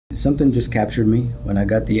Something just captured me when I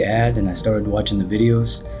got the ad and I started watching the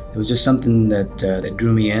videos. It was just something that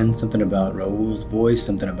drew me in. Something about Raul's voice,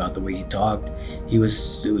 something about the way he talked. It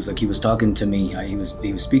was like he was talking to me. He was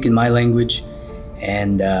speaking my language,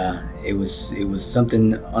 and it was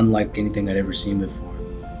something unlike anything I'd ever seen before.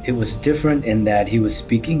 It was different in that he was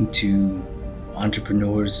speaking to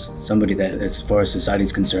entrepreneurs, somebody that, as far as society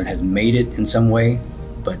is concerned, has made it in some way,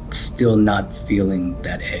 but still not feeling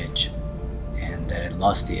that edge. That had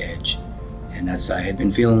lost the edge, and I had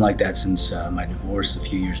been feeling like that since my divorce a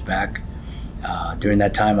few years back. During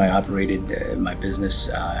that time, I operated my business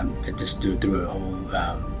just through a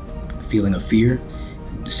whole feeling of fear,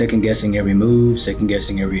 second guessing every move, second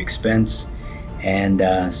guessing every expense. And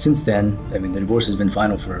since then, I mean, the divorce has been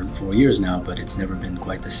final for 4 years now, but it's never been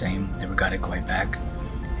quite the same. Never got it quite back,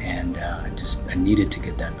 and I needed to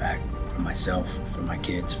get that back for myself, for my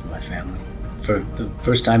kids, for my family. For the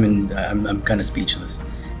first time, I'm kind of speechless,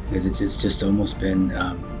 because it's just almost been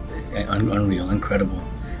unreal, incredible.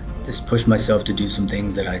 Just pushed myself to do some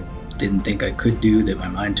things that I didn't think I could do, that my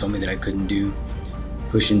mind told me that I couldn't do.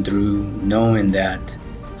 Pushing through, knowing that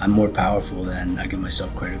I'm more powerful than I give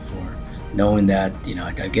myself credit for. Knowing that, you know,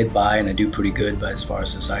 I get by and I do pretty good, but as far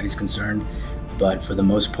as society's concerned, but for the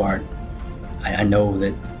most part, I know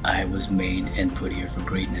that I was made and put here for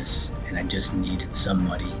greatness, and I just needed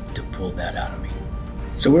somebody to pull that out of me.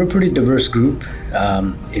 So we're a pretty diverse group.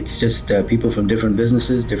 It's just people from different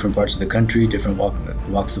businesses, different parts of the country, different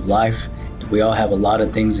walks of life. We all have a lot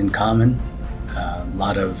of things in common, a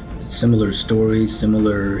lot of similar stories,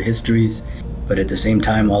 similar histories, but at the same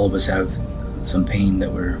time, all of us have some pain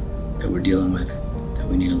that we're dealing with, that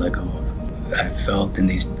we need to let go of. I felt in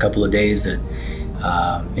these couple of days that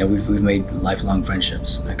we've made lifelong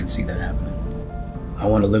friendships. I can see that happening. I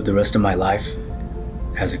want to live the rest of my life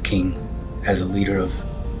as a king, as a leader of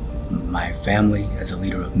my family, as a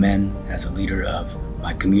leader of men, as a leader of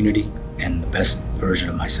my community, and the best version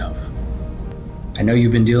of myself. I know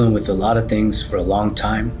you've been dealing with a lot of things for a long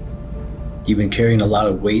time. You've been carrying a lot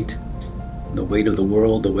of weight, the weight of the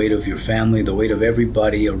world, the weight of your family, the weight of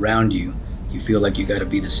everybody around you. You feel like you got to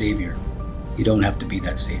be the savior. You don't have to be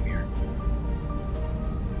that savior.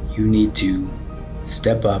 You need to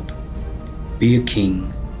step up, be a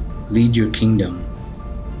king, lead your kingdom,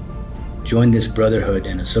 join this brotherhood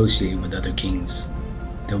and associate with other kings.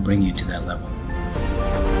 They'll bring you to that level.